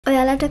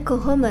ඔයාලට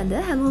කොහොමද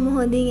හැමෝම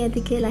හොඳින්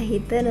ඇති කියලා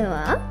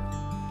හිතනවා?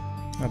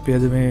 අපි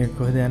අද මේ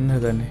කොහෙද යන්න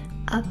හදන්නේ?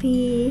 අපි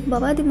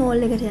බවාදි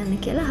මෝල් එකට යන්න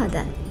කියලා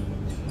හදන්නේ.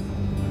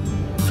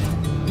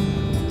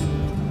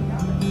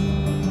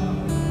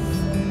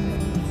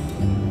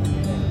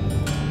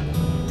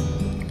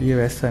 ඊයේ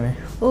වැස්සනේ.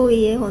 ඔව්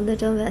ඊයේ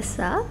හොඳටම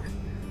වැස්සා.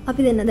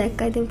 අපි දෙන්න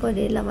දැක්කා ඉතින්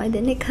පොඩි ළමයි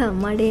දෙන්නෙක්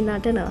මඩේ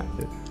නටනවා.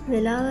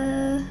 වෙලාව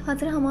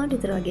 4:00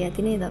 විතර වගේ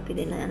ඇති නේද අපි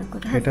දෙන්න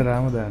යනකොට. හෙට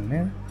රාමදාන්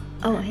නේ?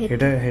 ඔව්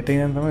හෙට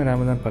ඉඳන් තමයි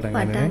රාමදාන්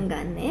පටන්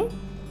ගන්නෙ.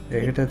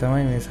 ඒකට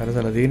තමයි මේ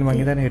සරසලා තියෙන්නේ. මං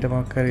හිතන්නේ හෙට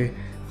මොකක් හරි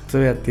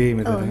උත්සවයක් තියෙයි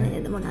මෙතන. ඔව්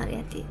නේද මොන හරි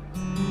ඇති.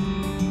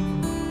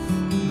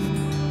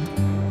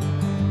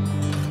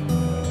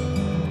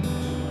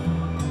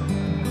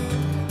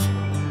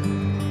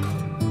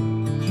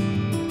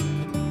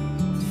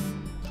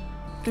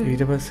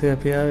 ඊට පස්සේ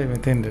අපි ආවේ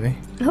මෙතෙන්ටනේ.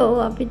 ඔව්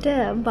අපිට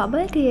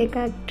බබල් ටී එකක්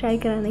try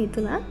කරන්න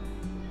හිතුණා.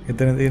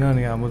 එතන තියෙනවා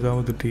නේ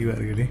අමුතු ටී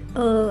වර්ගනේ.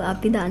 ඔව්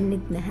අපි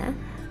දන්නෙත් නැහැ.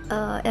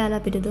 එයාලා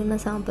අපිට දුන්න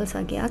samples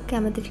වගේක්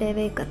කැමති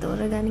ෆ්ලේවර් එක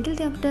තෝරගන්න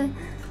කියලා අපිට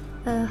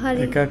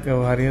හරි එකක්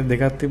හරියට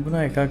දෙකක්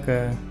තිබුණා.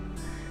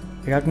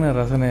 එකක් නෑ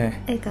රස නෑ.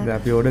 දැන්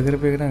අපි ඕඩර්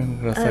කරපු එක නම්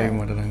රසයි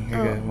මට නම්.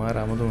 ඒක මාර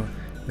අමුතුම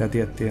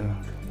ගතියක් තියෙනවා.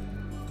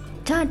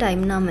 චා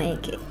ටයිම් නම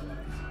එකේ.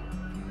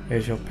 ඒ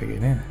ෂොප් එකේ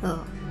නේ. ඔව්.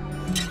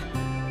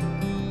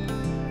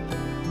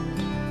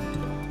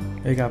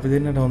 ඒක අපි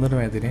දෙන්නට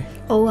හොඳටම ඇතිනේ.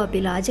 ඔව් අපි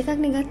ලාජ් එකක්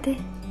නේ ගත්තේ.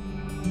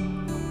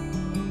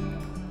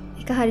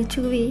 ඒක හරි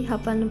චුවි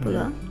හපන්න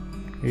පුළුවන්.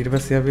 ඊට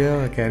පස්සේ අපි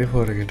ආවා කැරි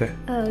ෆෝර් එකට.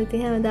 ඔව්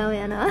ඉතින් හැමදාම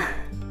යනවා.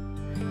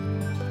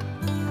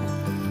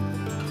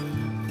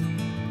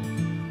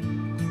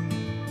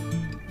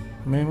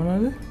 මේ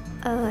මොනවද?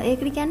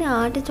 ඒකට කියන්නේ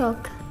ආට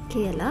චොක්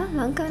කියලා.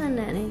 ලංකාවේ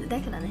නෑ නේද?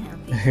 දැකලා නැහැ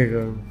අපි. ඒක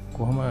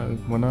කොහොම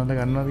මොනවද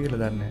ගන්නවද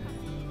කියලා දන්නේ නැහැ.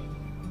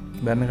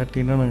 දන්න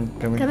කට්ටිය ඉන්නවනම්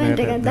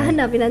කමෙන්ට් එකක්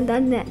දාන්න අපි නම්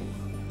දන්නේ නැහැ.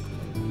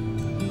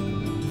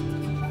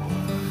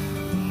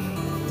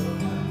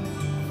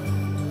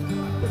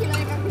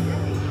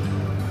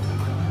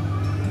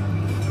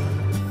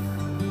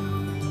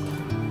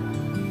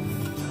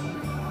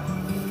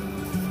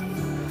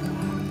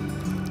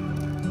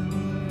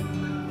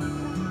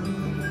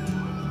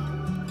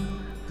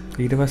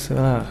 ඊට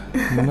පස්සේ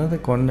මොනවද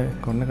කොන්න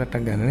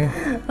කට්ටක් ගන්න නේ?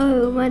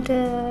 ඔව් මට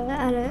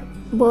අර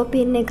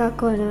බෝපින් එකක්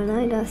ඕන වුණා.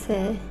 ඊට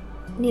පස්සේ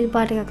නිල්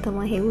පාට එකක්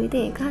තමයි හෙව්වේ.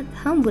 ඉතින් ඒක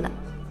හම්බුණා.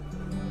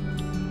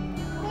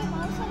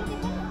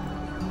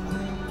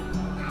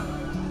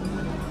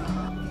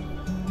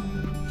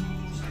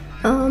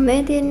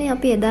 මේ තියන්නේ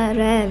අපි එදා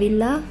රෑ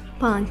ඇවිල්ලා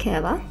පාන්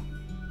කෑවා.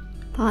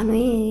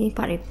 පානුයි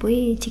පරිප්පුයි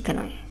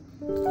චිකනුයි.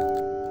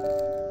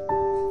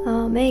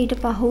 මේ ඊට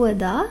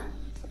පහුවදා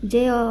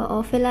ජේ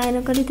ඔෆ් වෙලා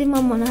එනකොට ඉතින්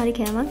මම මොන හරි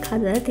කෑමක්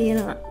හදලා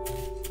තියෙනවා.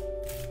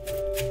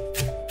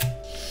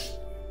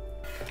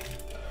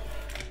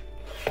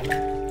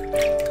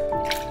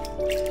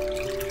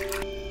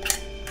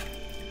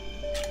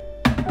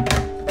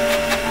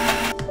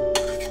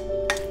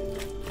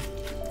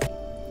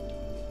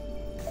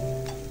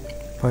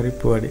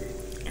 පරිප්පු වඩේ.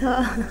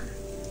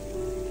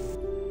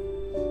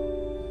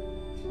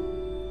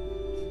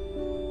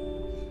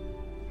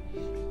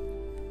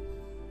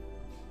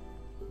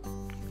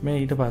 මේ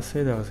ඊට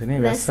පස්සේ දවසේ නේ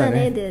වැස්සා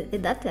නේද?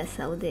 එදත්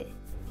වැස්සා උදේ.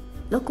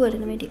 ලොකුවට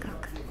නෙමෙයි ටිකක්.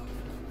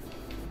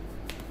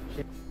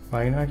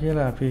 වයින්නවා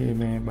කියලා අපි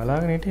මේ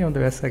බලාගෙන හිටියේ හොඳ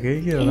වැස්සා ගෙයි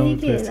කියලා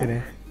නමුත් වැස්සේ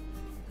නෑ.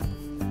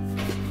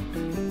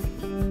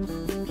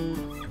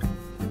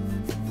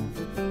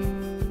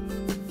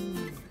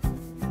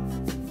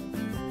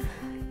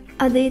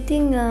 අද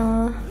ඉතින්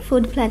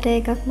ෆුඩ් ප්ලැටර්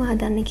එකක්ම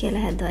හදන්න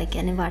කියලා හැදුවා. ඒ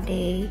කියන්නේ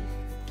වඩේ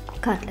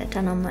කට්ලට්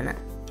අනම්මන.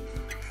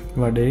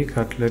 වඩේ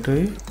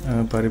කට්ලට්යි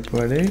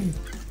පරිප්පු වඩේ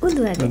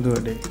උදු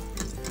වඩේ.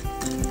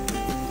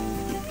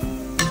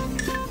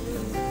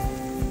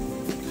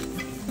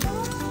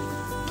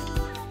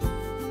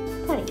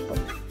 පරිප්පු.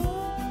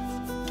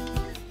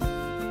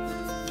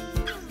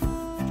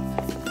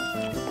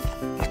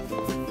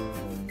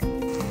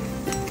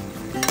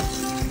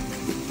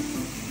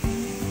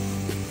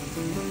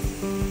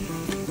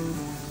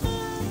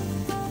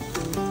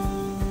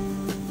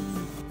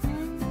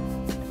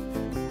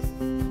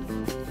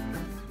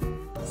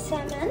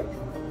 salmon,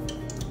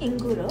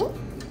 inguru,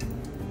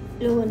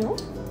 lunu,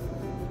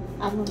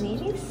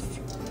 amumiris,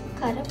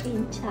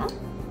 karapincha,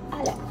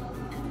 ala.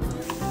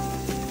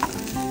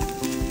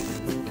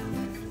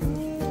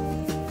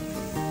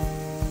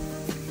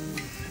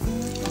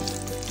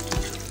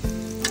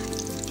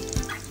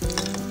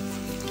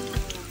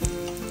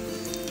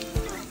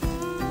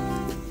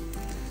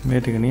 මේ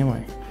ටික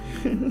නියමයි.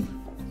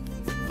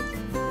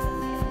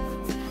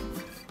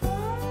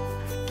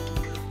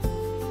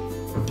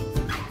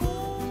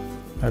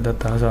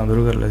 අදත් අහස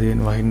අඳුරු කරලා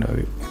තියෙන වහින්න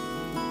වගේ.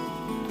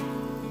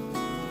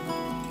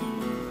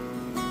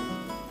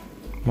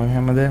 මම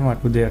හැමදාම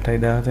උදේ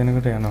 8:10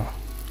 වෙනකොට යනවා.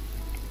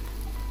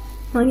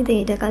 මම ඉතින්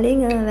ඊට කලින්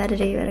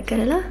වැඩ ඉවර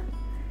කරලා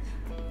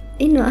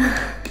ඉන්නවා.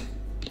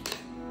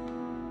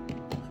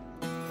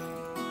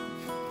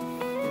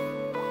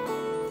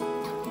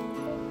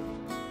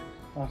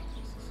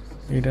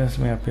 ඊට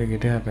පස්සේ මේ අපේ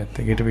ගෙට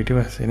පැත්තේ ගෙට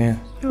පිටිපස්සේ නේද?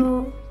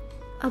 ඔව්.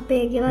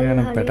 අපේ ගෙවල්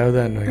එයානම් පැටව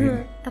දාන්නවා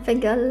කියන්නේ. අපේ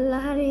ගෙවල්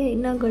හරි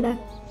ඉන්න ගොඩක්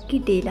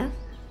කිටිලා.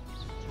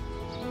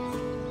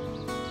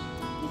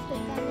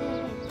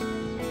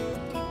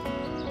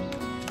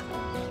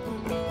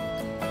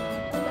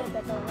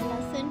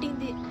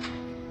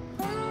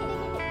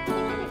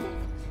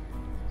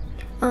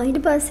 ඊට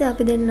පස්සේ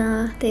අපි දෙන්න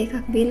තේ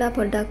එකක් බීලා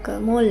පොඩ්ඩක්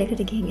මෝල්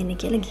එකට ගිහින් එන්න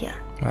කියලා ගියා.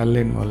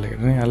 අල්ලෙන් මෝල්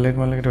එකට නේ. අල්ලෙන්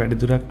මෝල් එකට වැඩි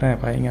දුරක්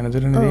නැහැ. පයින් යන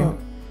දුරනේ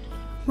තියෙන්නේ.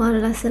 මාර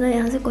ලස්සන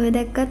යහස කොහෙ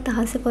දැක්කත්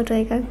අහස ෆොටෝ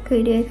එකක්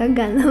වීඩියෝ එකක්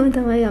ගන්නම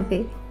තමයි අපි.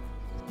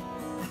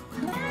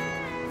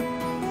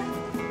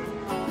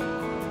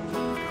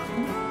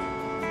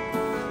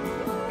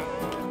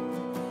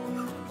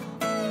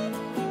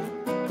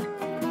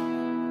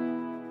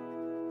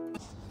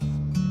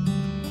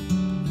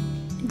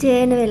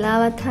 ජේන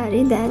වෙලාවත් හරි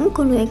දැන්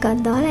කුණු එකක්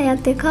දාලා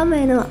එයත් එක්කම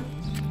එනවා.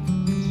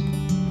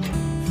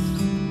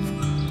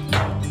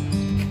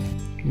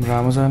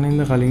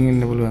 රාමසානින්ද කලින්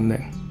එන්න පුළුවන්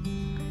දැන්.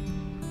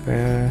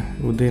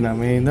 උදේ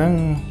 9 ඉඳන්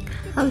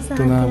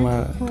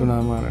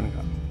තුනාමාරණක.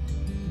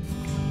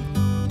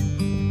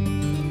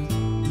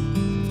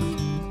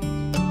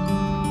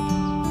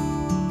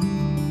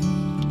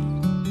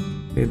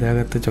 ඒ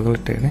දාගත්ත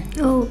චොකලට් එක නේ.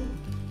 ඔව්.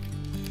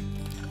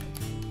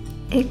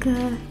 ඒක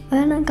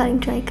ඔයාලා කලින්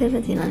try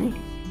කරලා තියෙනනේ.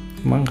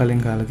 මං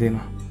කලින් කාලා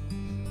තියෙනවා.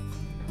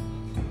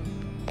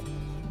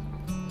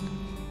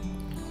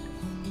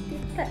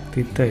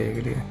 තිත්තයි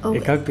ඒකට.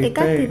 එකක්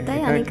තිත්තයි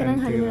අනික කරන්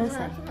හරි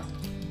රසයි.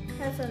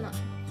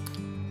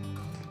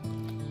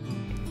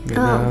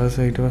 දවස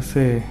ඊට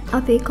පස්සේ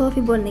අපි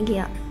කෝෆි බොන්න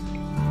ගියා.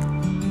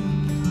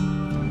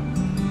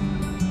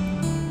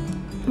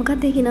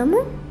 මොකක්ද ඒකේ නම?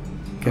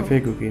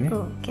 කැෆේ කුකී නේ.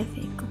 ඔව්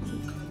කැෆේ කුකී.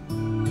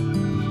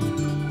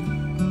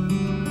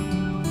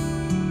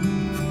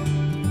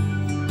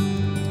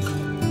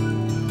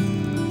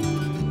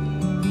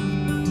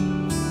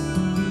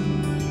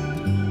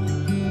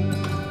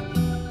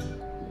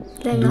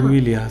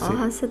 දූවිලි ආසේ.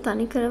 අහස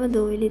තනි කරම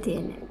දූවිලි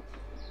තියෙන්නේ.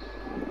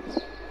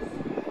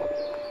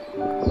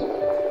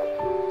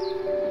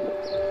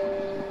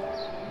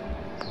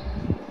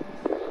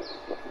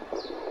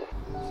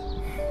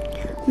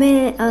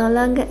 මේ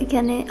ළඟ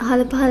කියන්නේ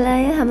අහල පහල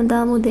අය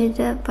හැමදාම උදේට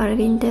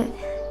පරවින්ට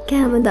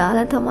කෑම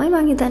දාලා තමයි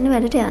මං හිතන්නේ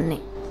වැඩට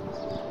යන්නේ.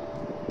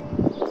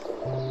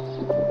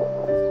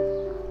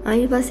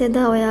 ඊට පස්සේ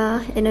දා ඔයා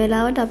එන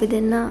වෙලාවට අපි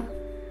දෙන්න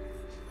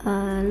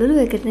ලුලු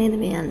එකට නේද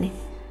මේ යන්නේ.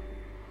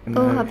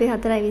 ඔව් අපි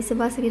 4:20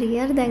 බස් එකට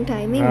ගියාට දැන්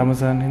ටයිමින්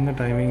රාමසන් හින්දා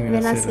ටයිමින්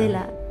වෙනස්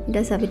වෙලා.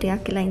 ඊට පස්සේ අපි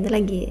ටිකක් වෙලා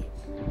ඉඳලා ගියේ.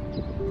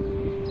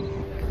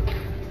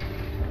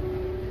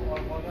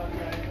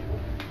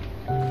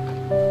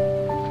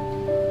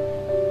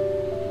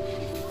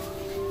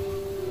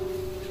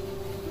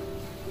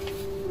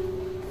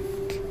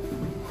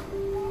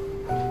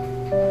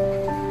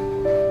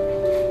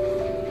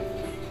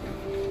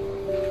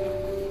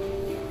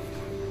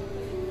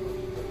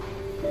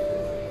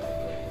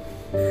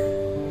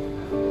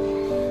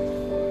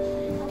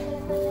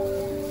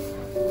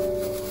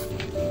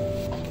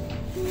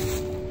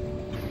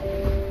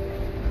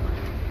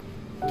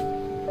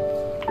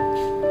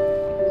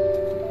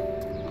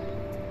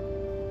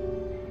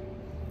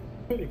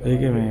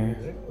 ඒක මේ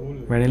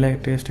වැනිලා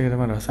ටේස්ට් එක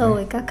තමයි රසයි. ඔව්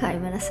එකක්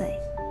හරිම රසයි.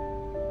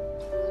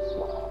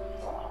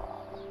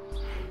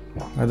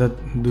 අද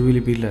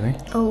දුවිලි පිල්ලනේ.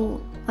 ඔව්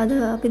අද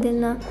අපි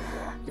දෙන්න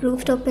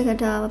රූෆ් টොප්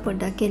එකට ආව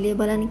පොඩ්ඩක් එළිය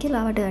බලන්න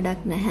කියලා ආවට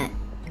වැඩක් නැහැ.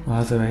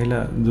 වාස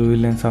වැහිලා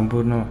දුවිල්ලෙන්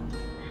සම්පූර්ණව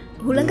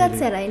හුලඟත්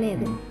සැරයි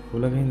නේද?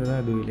 හුලඟින්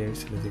තමයි දුවිලි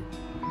ඇවිස්සලා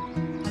තියෙන්නේ.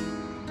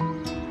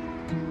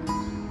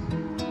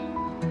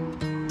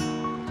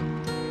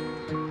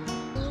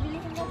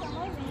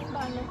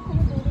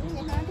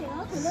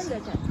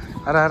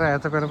 අර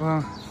ඇත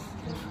කරපුවම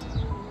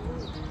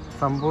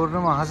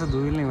සම්පූර්ණයෙන්ම අහස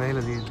දුවිල්ලෙන්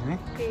වැහිලා තියෙන්නේ නේ.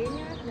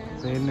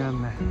 පේන්නේ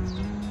නැහැ.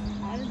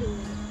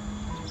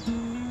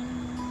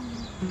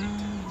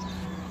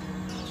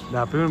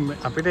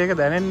 අපිට ඒක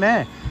දැනෙන්නේ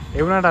නැහැ.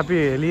 ඒ වුණාට අපි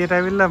එළියට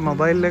ඇවිල්ලා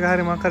මොබයිල් එක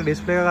හරි මොකක් හරි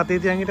ඩිස්ප්ලේ එකක් අතේ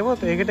තියන්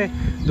හිටපොත් ඒකට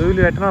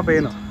දුවිලි වැටෙනවා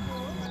පේනවා.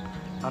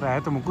 අර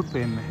ඇත මුකුත්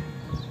පේන්නේ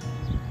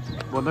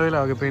නැහැ. බොඳ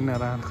වෙලා වගේ පේන්නේ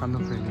අර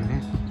කඳුම් පේන්නේ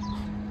නේ.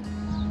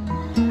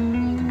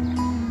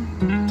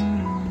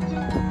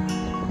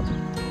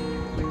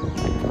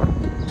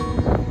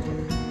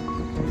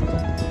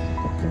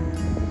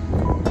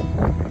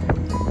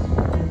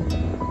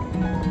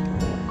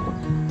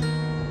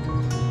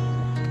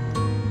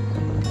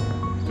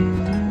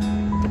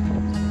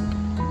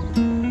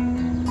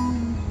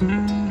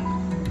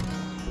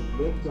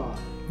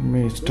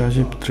 මේ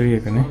ස්ටාර්ෂිප් 3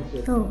 එක නේ.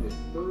 ඔව්.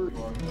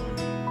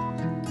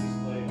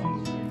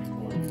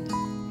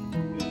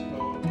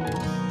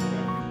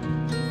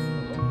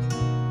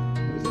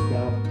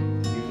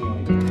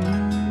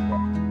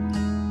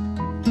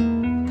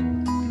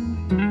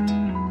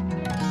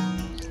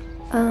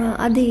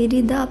 අද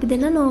ඉරිදා අපි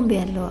දෙන්න නෝම්බ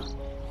ඇල්ලුවා.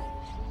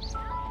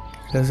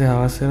 ඊට පස්සේ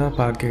හවස් වෙලා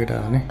පාක් එකට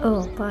ආවනේ. ඔව්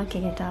පාක්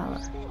එකට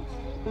ආවා.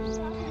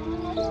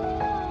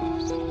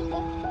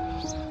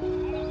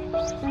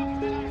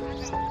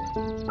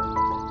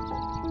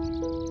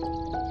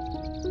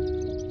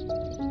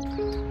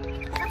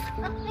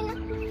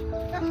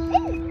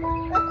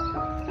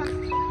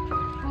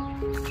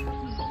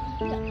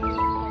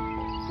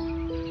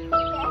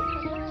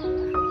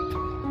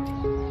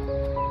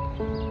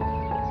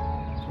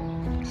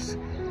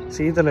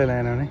 සීතල වෙලා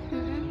යනවනේ.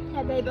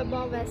 හැබැයි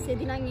බබා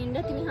වැස්සේදී නම් ඉන්න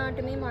තිනිහාට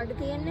මේ මඩ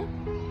තියන්නේ.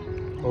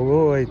 ඔව්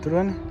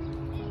ඉතුරුනේ.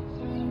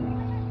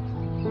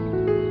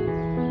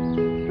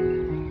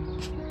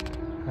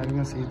 හරිම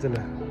සීතල.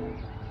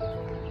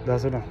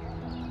 දසුන.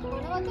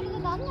 මොන වතුරද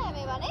දන්නේ නැහැ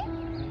මේවනේ.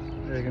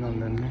 ඒක නම්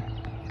දන්නේ.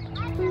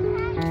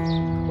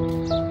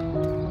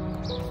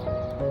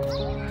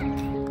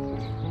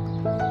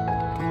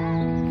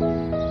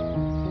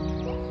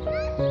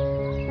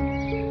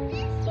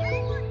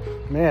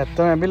 මේ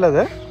ඇත්තම ඇඹිලාද?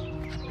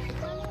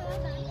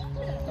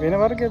 වෙන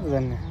වර්ගයක්ද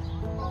දන්නේ?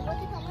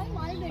 ඔබට තමයි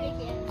මල් බෙරේ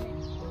කියන්නේ.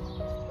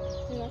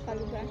 මේවා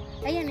කළු ගන්න.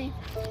 අයියනේ.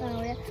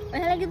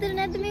 ඔයාලා ගෙදර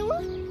නැද්ද මේව?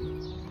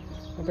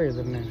 අපේ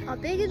ගෙදර නෑ.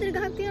 අපේ ගෙදර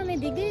ගහක් තියෙනවා මේ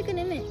දිග එක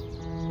නෙමෙයි.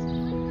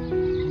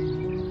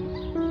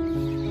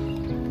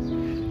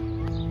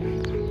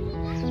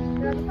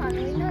 ඒක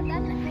පණුව ඉන්නවද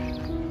දන්නේ?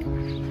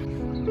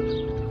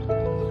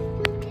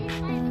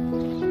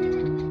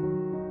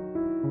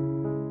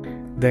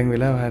 දැන්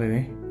වෙලාව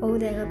හරිනේ. ඔව්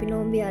දැන් අපි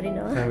නෝම්බි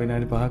අරිනවා.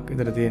 විනාඩි 5ක්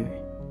විතර තියෙන්නේ.